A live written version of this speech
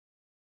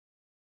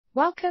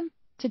Welcome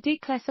to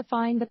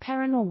Declassifying the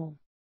Paranormal.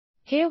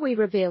 Here we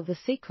reveal the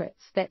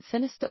secrets that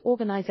sinister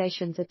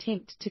organizations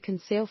attempt to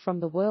conceal from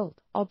the world,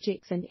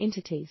 objects and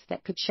entities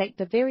that could shake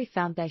the very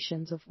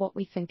foundations of what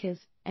we think is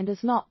and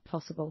is not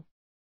possible.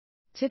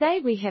 Today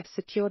we have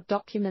secured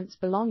documents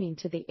belonging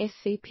to the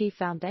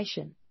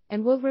SCP-Foundation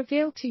and will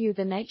reveal to you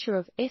the nature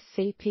of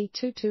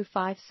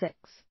SCP-2256.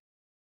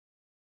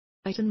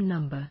 Item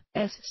number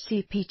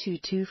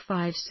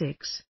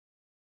SCP-2256.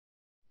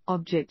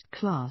 Object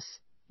Class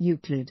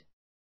Euclid.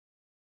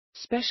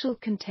 Special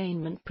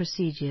Containment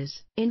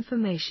Procedures.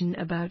 Information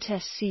about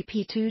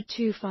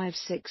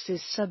SCP-2256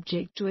 is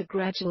subject to a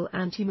gradual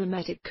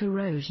antimemetic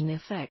corrosion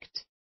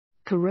effect.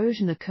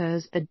 Corrosion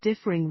occurs at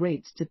differing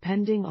rates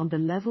depending on the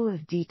level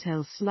of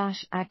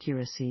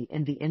detail/accuracy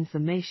in the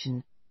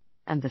information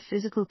and the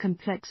physical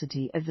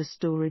complexity of the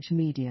storage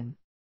medium.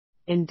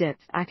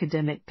 In-depth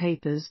academic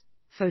papers,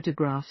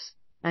 photographs,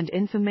 and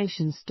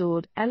information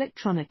stored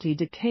electronically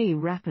decay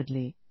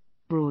rapidly.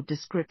 Broad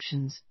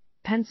descriptions,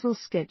 pencil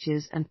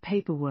sketches and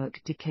paperwork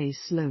decay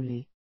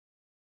slowly.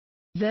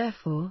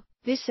 Therefore,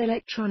 this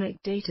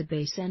electronic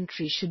database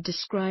entry should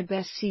describe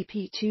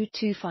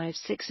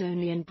SCP-2256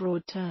 only in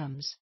broad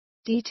terms.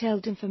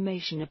 Detailed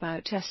information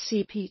about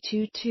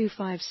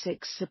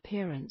SCP-2256's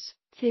appearance,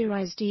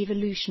 theorized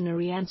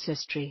evolutionary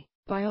ancestry,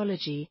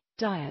 biology,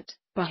 diet,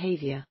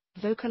 behavior,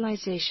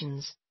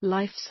 vocalizations,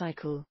 life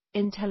cycle,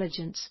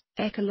 intelligence,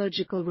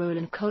 ecological role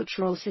and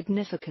cultural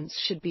significance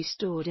should be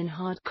stored in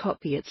hard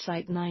copy at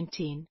Site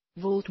 19,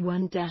 Vault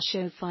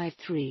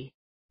 1-053.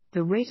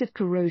 The rate of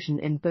corrosion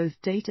in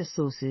both data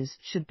sources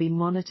should be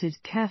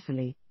monitored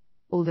carefully,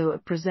 although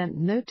at present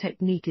no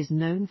technique is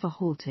known for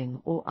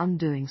halting or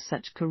undoing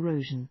such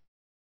corrosion.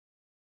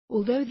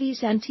 Although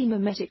these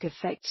antimemetic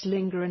effects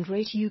linger and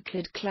rate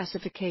Euclid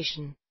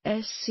classification,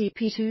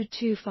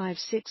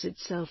 SCP-2256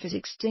 itself is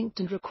extinct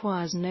and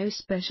requires no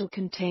special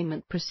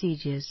containment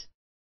procedures.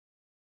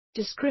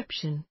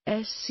 Description: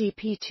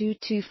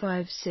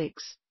 SCP-2256,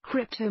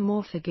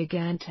 Cryptomorpha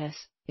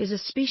gigantes, is a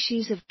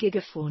species of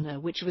gigafauna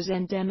which was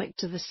endemic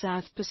to the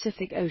South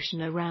Pacific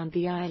Ocean around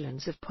the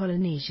islands of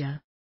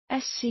Polynesia.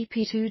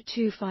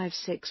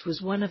 SCP-2256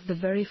 was one of the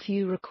very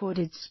few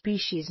recorded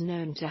species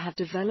known to have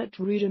developed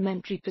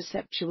rudimentary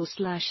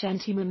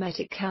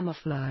perceptual/antimemetic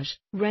camouflage,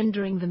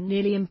 rendering them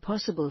nearly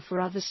impossible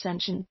for other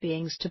sentient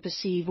beings to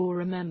perceive or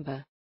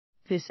remember.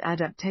 This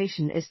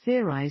adaptation is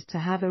theorized to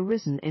have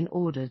arisen in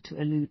order to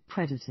elude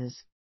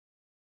predators.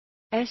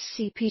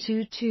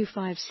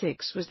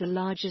 SCP-2256 was the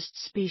largest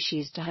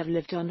species to have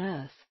lived on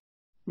Earth.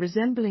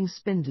 Resembling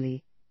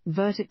spindly,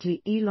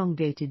 vertically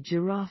elongated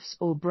giraffes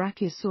or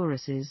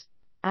brachiosauruses,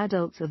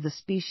 adults of the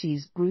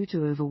species grew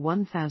to over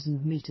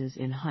 1,000 meters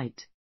in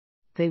height.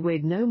 They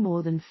weighed no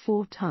more than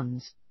 4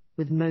 tons,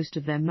 with most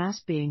of their mass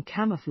being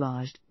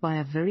camouflaged by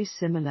a very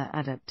similar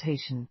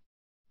adaptation.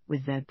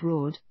 With their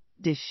broad,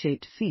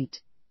 dish-shaped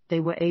feet, they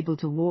were able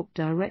to walk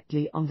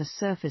directly on the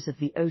surface of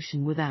the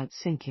ocean without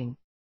sinking.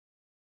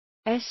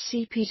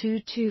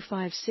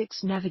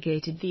 SCP-2256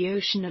 navigated the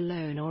ocean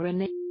alone or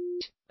in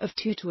of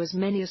 2 to as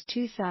many as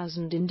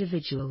 2,000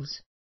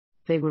 individuals.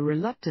 They were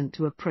reluctant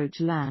to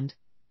approach land,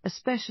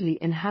 especially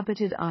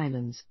inhabited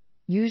islands,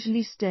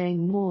 usually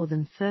staying more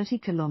than 30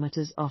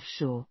 kilometers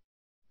offshore.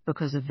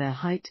 Because of their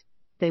height,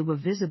 they were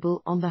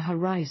visible on the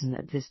horizon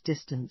at this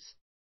distance.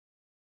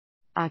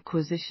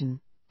 Acquisition: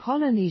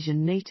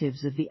 Polynesian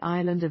natives of the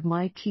island of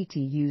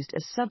Waikiki used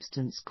a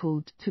substance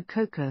called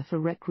tucoca for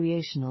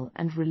recreational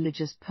and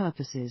religious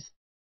purposes.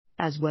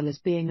 As well as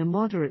being a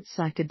moderate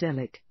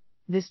psychedelic,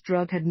 this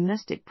drug had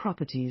mnestic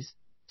properties,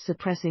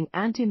 suppressing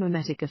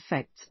antimemetic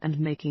effects and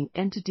making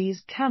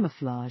entities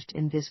camouflaged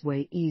in this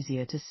way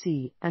easier to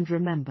see and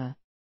remember.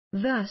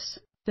 Thus,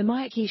 the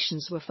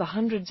Waikicians were for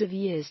hundreds of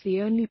years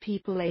the only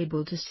people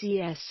able to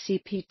see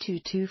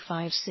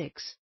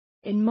SCP-2256.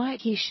 In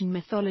Waikician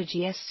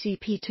mythology,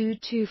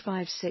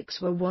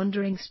 SCP-2256 were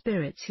wandering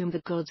spirits whom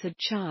the gods had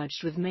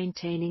charged with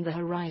maintaining the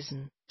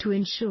horizon, to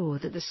ensure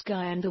that the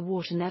sky and the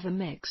water never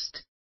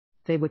mixed.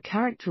 They were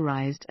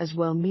characterized as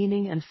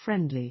well-meaning and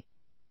friendly,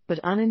 but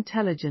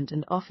unintelligent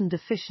and often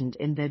deficient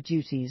in their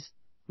duties,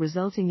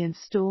 resulting in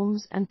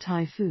storms and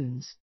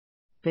typhoons.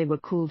 They were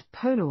called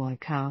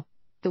Poloikau,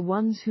 the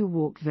ones who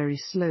walk very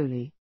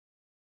slowly.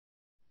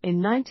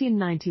 In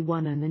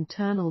 1991, an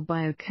internal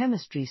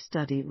biochemistry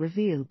study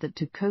revealed that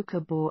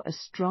tucoca bore a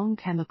strong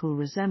chemical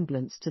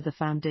resemblance to the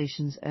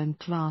Foundation's own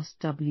Class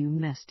W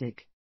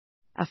mnestic.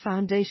 A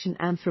Foundation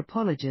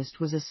anthropologist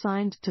was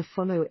assigned to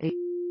follow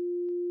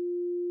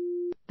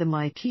the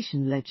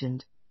Waikician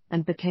legend,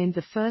 and became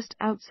the first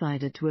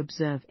outsider to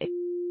observe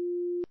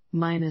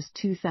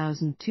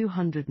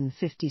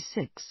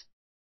 -2256.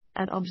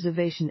 An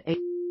observation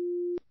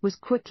was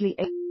quickly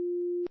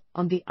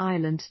on the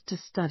island to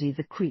study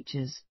the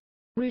creatures.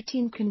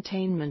 Routine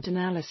containment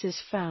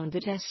analysis found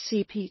that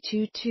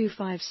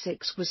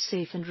SCP-2256 was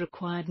safe and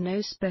required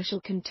no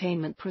special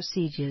containment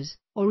procedures,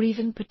 or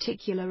even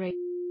particular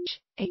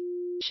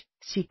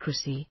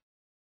secrecy.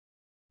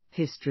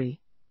 History: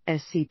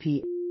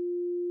 SCP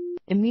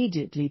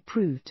immediately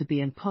proved to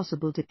be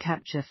impossible to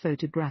capture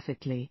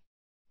photographically.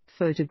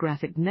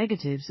 Photographic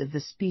negatives of the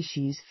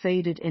species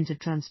faded into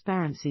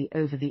transparency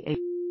over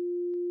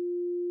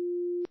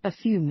a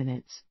few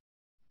minutes.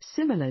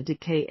 Similar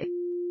decay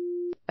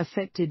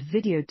affected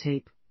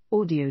videotape,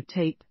 audio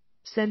tape,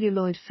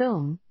 celluloid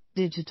film,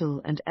 digital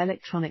and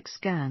electronic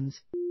scans.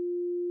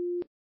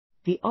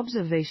 The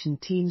observation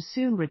team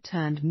soon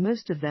returned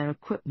most of their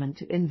equipment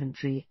to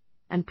inventory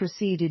and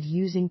proceeded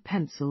using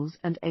pencils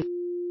and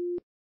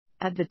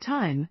At the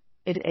time,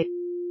 it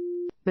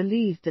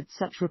believed that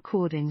such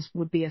recordings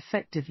would be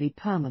effectively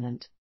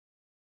permanent.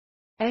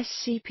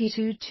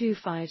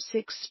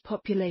 SCP-2256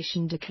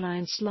 population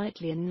declined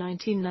slightly in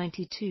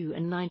 1992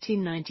 and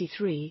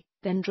 1993,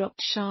 then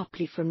dropped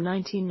sharply from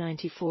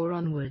 1994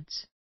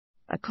 onwards.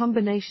 A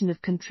combination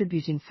of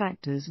contributing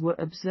factors were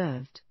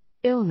observed: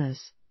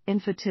 illness,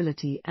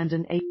 infertility and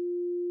an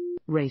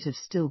rate of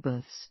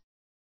stillbirths.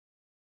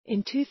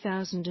 In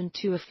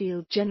 2002 a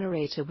field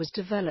generator was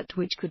developed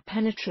which could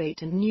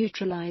penetrate and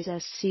neutralize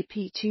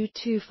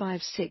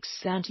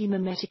SCP-2256's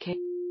anti-memetic agent,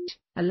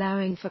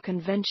 allowing for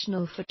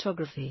conventional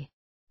photography.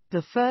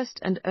 The first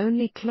and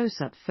only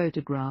close-up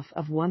photograph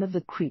of one of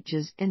the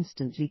creatures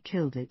instantly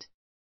killed it.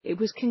 It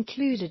was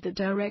concluded that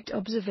direct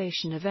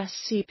observation of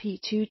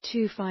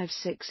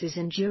SCP-2256 is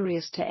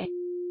injurious to age.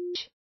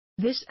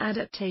 This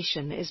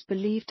adaptation is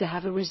believed to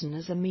have arisen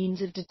as a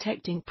means of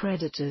detecting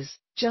predators,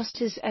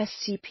 just as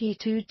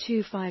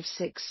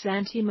SCP-2256's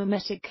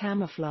anti-memetic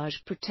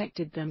camouflage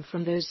protected them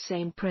from those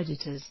same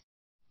predators.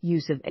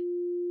 Use of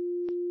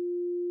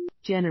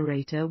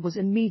generator was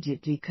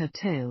immediately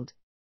curtailed.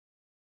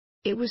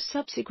 It was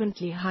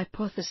subsequently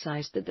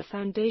hypothesized that the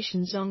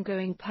Foundation's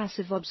ongoing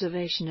passive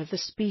observation of the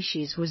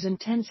species was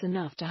intense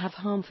enough to have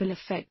harmful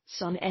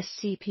effects on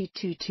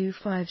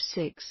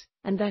SCP-2256,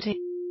 and that age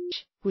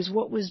was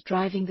what was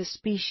driving the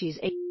species'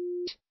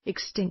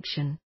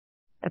 extinction.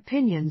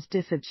 Opinions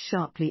differed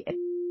sharply.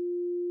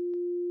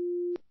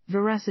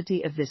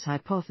 Veracity of this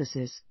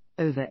hypothesis,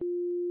 over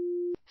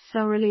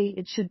thoroughly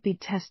it should be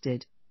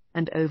tested,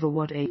 and over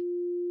what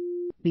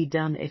be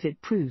done if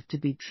it proved to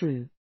be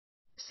true.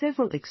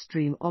 Several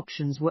extreme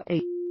options were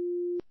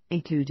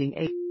including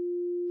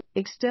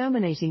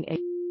exterminating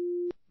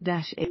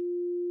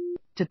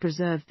to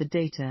preserve the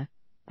data,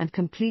 and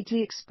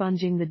completely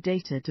expunging the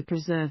data to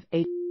preserve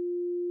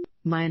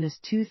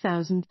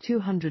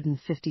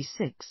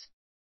 -2256.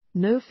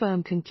 No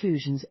firm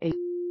conclusions.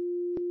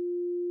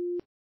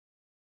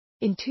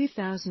 In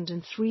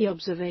 2003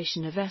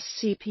 observation of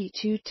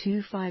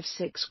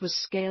SCP-2256 was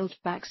scaled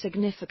back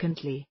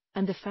significantly,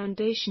 and the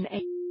Foundation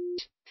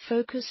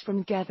focused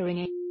from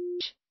gathering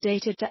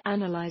data to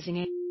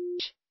analyzing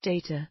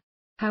data.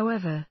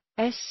 However,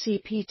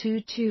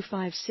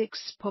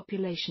 SCP-2256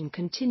 population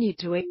continued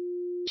to age.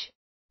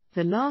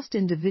 The last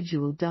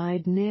individual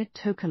died near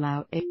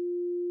Tokelau,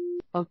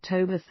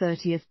 October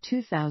 30,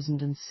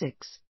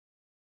 2006.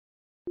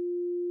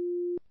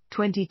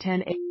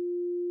 2010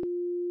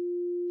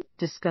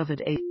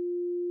 discovered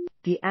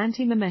the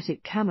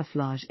anti-memetic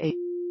camouflage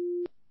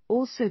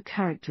also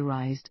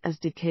characterized as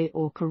decay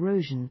or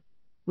corrosion,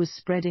 was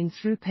spreading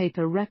through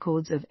paper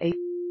records of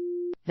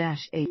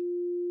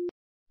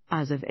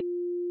as of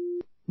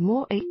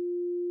more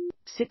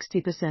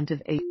 60%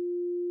 of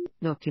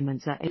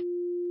documents are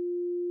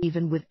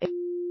even with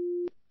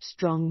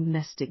strong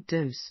mnestic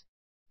dose.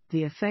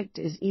 The effect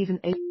is even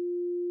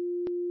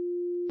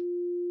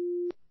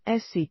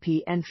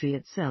SCP entry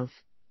itself,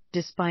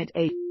 despite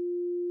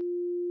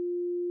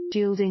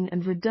shielding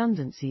and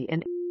redundancy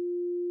in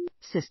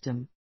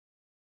system.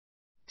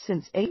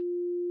 Since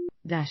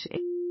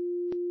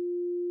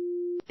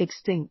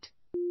extinct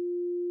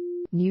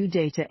new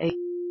data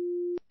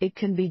it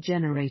can be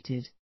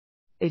generated.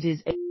 It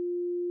is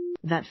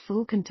that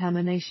full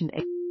contamination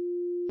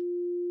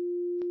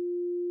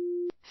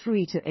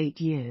 3 to 8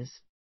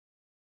 years.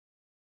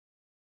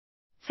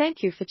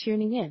 Thank you for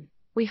tuning in.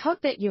 We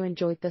hope that you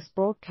enjoyed this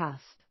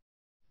broadcast.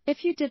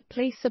 If you did,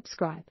 please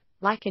subscribe,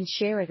 like and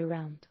share it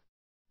around.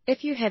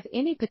 If you have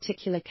any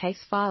particular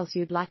case files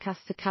you'd like us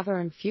to cover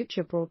in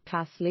future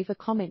broadcasts, leave a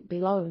comment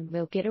below and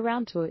we'll get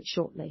around to it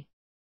shortly.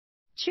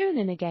 Tune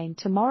in again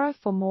tomorrow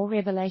for more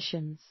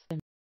revelations.